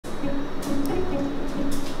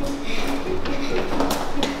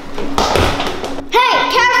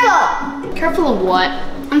What?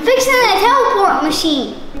 I'm fixing the teleport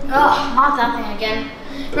machine. Oh, not that thing again.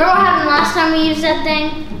 Remember what happened last time we used that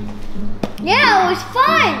thing? Yeah, it was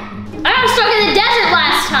fun. I got stuck in the desert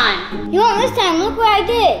last time. You won't this time, look what I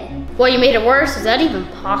did. Well, you made it worse. Is that even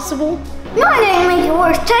possible? No, I didn't make it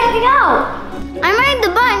worse. Check it out. I made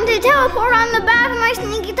the button to teleport on the back of my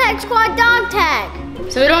Sneak Attack Squad dog tag.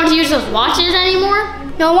 So we don't have to use those watches anymore?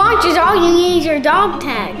 No watches, all you need is your dog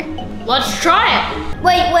tag. Let's try it.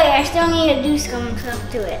 Wait, I still need to do some stuff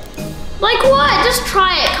to it. Like what? Just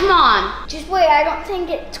try it, come on. Just wait, I don't think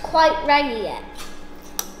it's quite ready yet.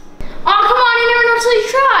 Oh, come on, you never know until you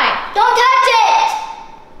try. Don't touch it!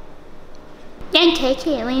 Don't touch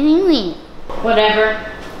it, lean.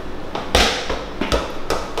 Whatever.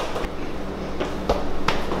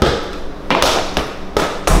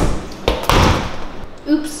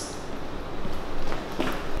 Oops.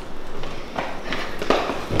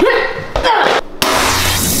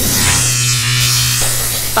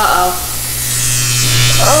 Uh-oh.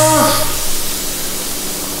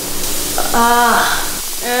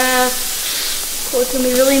 Court's gonna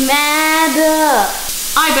be really mad.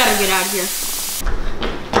 I better get out of here.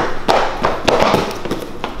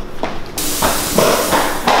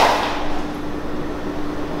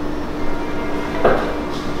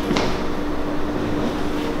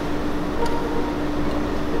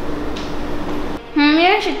 Maybe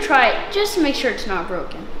I should try it just to make sure it's not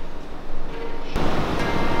broken.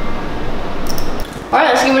 All right,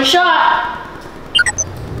 let's give it a shot.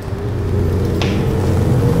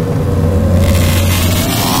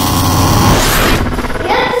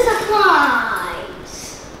 Get the supplies.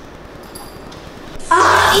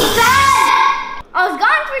 Ethan! I was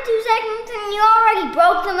gone for 2 seconds and you already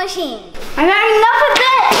broke the machine. I've had enough of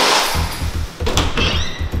this.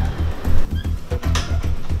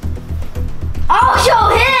 I'll show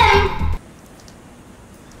him!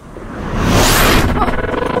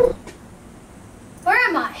 Where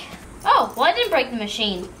am I? Oh, well, I didn't break the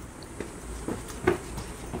machine.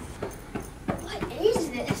 What is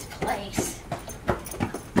this place?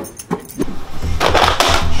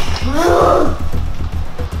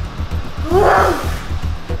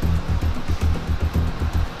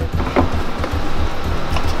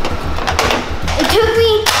 It took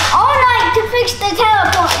me all night to fix the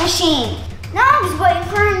teleport machine. Now I'm just waiting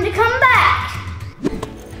for him to come back.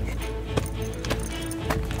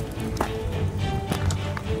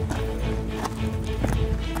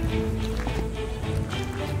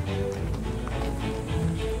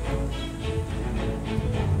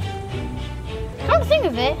 Come to think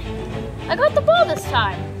of it, I got the ball this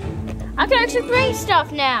time. I can actually bring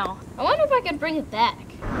stuff now. I wonder if I could bring it back.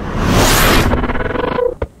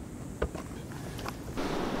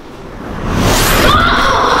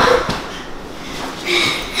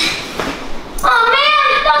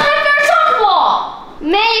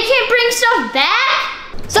 Man, you can't bring stuff back?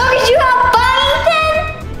 So did you have fun,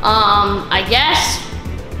 Ethan? I guess.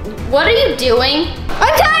 What are you doing? I'm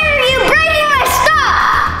tired of you breaking my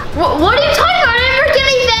stuff! What are you talking about? I didn't break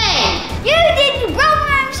anything! You did, you broke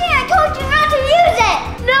my machine. I told you not to use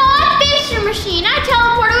it. No, I fixed your machine. I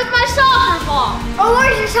teleported with my soccer ball. Oh,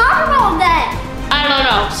 where's your soccer ball then? I don't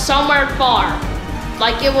know, somewhere far.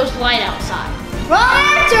 Like it was light outside. Wrong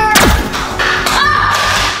answer!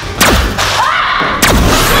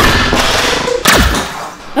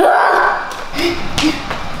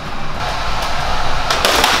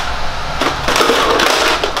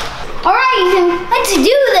 All right, Ethan, let's do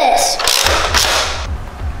this.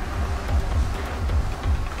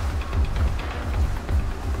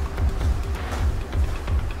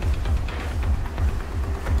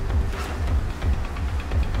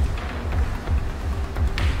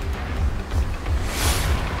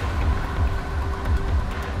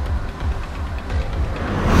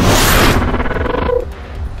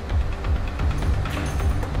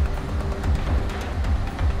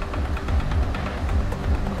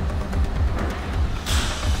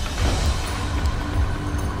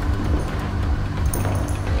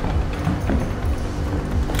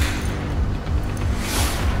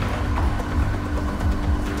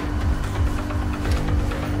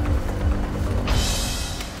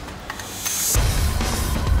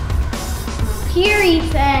 Here,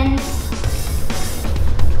 Ethan.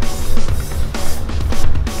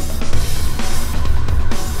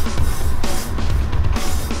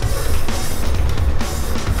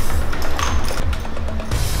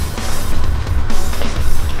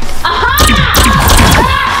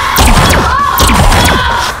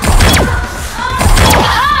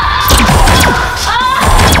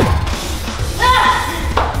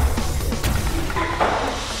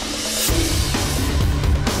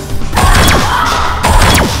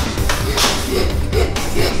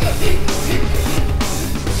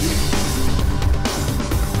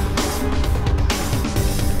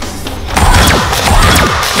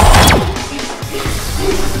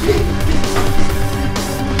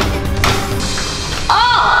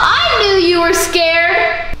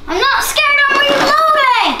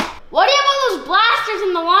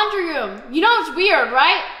 scared,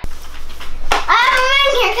 right? I haven't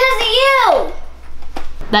been here because of you.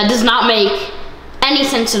 That does not make any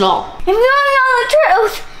sense at all. If you want to know the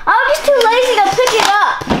truth, I was just too lazy to pick it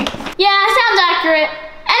up. Yeah, sounds accurate.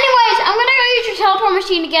 Anyways, I'm gonna go use your teleport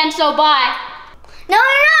machine again, so bye. No,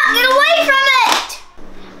 you're not. Get away from it.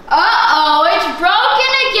 Uh-oh, it's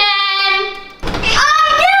broken again. I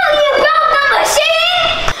knew you broke the machine.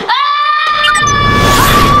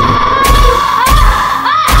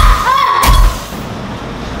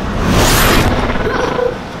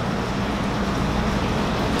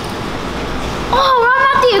 Oh, I'm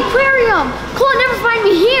at the aquarium. Could never find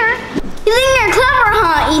me here. You think you're clever,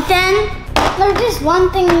 huh, Ethan? There's just one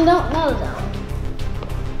thing you don't know, though.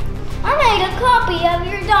 I made a copy of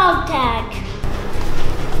your dog tag.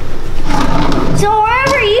 So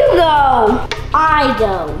wherever you go, I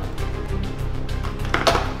go.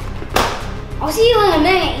 I'll see you in a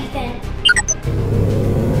minute, Ethan.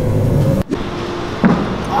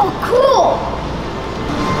 Oh, cool.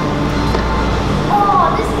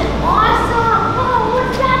 Oh, this is awesome. Oh,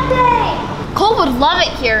 what's that thing? Cole would love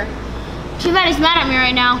it here. Too bad he's mad at me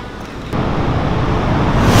right now.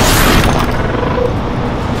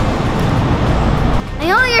 I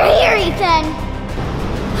know you're here, Ethan.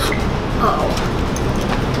 Uh-oh.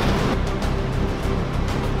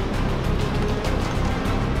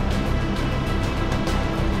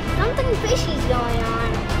 Something fishy's going on.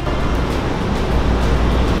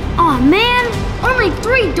 Aw, man. Only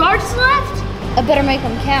 3 darts left? I better make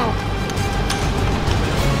them count.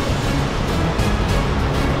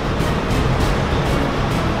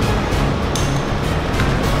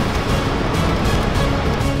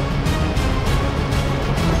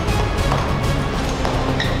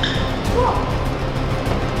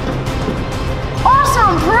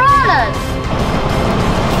 Awesome piranhas!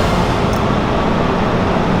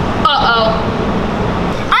 Uh-oh.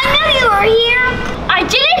 I knew you were here. I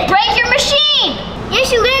didn't break your machine!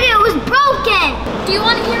 Yes, you did. It was broken. Do you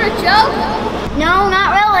want to hear a joke? No,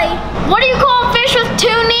 not really. What do you call a fish with 2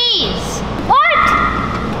 knees? What?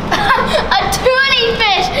 A toonie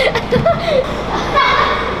fish!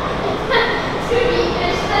 Toonie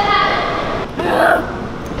fish, that.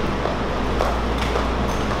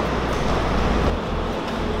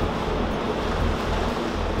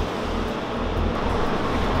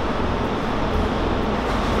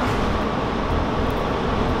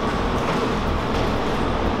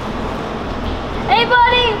 Hey,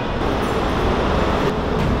 buddy!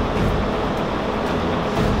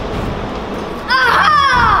 Aha!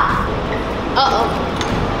 Uh-oh.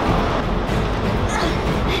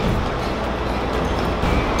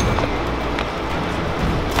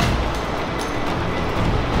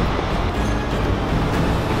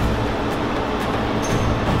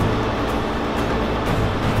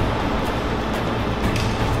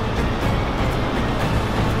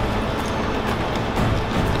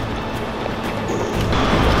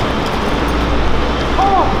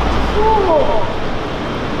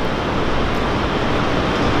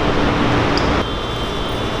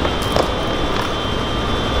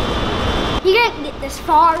 You didn't get this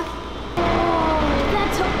far. Oh,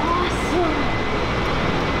 that's awesome.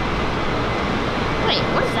 Wait,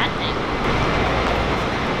 what is that thing?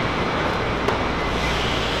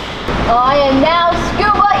 I am now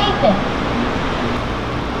Scuba Ethan.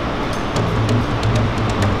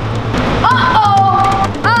 Uh-oh!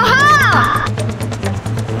 Aha!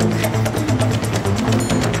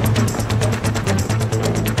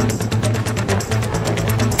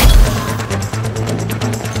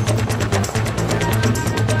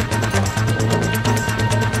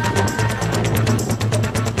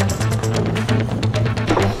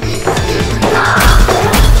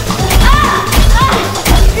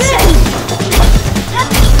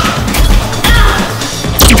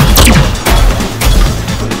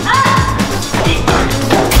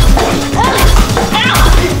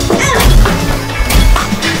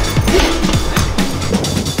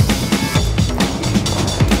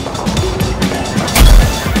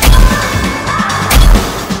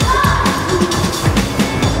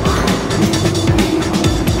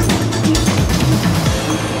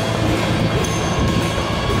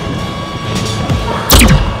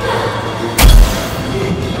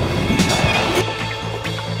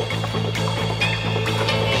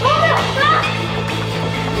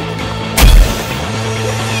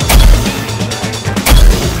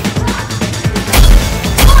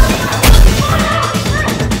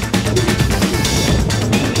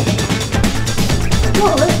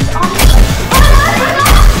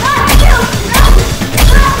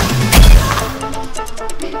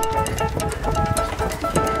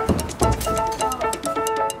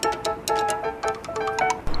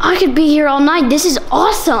 here all night. This is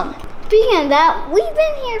awesome. Speaking of that, we've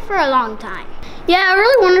been here for a long time. Yeah, I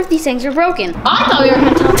really wonder if these things are broken. I thought we were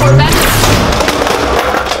gonna teleport back.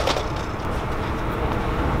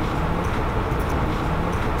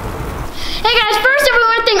 Hey guys, first up we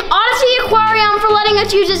want to thank Odyssey Aquarium for letting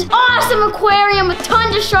us use this awesome aquarium with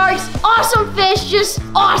tons of sharks, awesome fish, just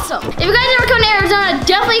awesome. If you guys ever come to Arizona,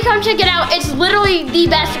 definitely come check it out. It's literally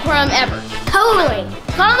the best aquarium ever. Totally.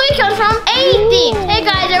 Comment comes from A-Theme. Hey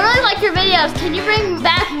guys, I really like your videos. Can you bring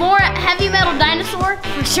back more heavy metal dinosaur?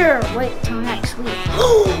 For sure. Wait till next week.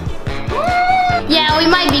 Yeah, we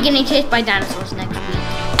might be getting chased by dinosaurs next week.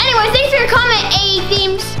 Anyway, thanks for your comment,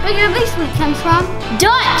 A-Themes. Where your this week comes from?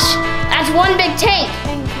 Dutch. That's one big tank.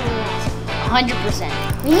 100%.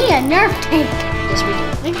 We need a Nerf tank. Yes, we do.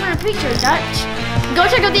 Look for a picture, Dutch. Go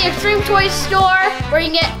check out the ExtremeToys store where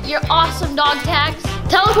you can get your awesome dog tags.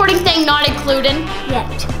 Teleporting thing not included.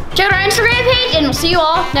 Yet. Check out our Instagram page and we'll see you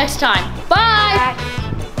all next time. Bye. Bye.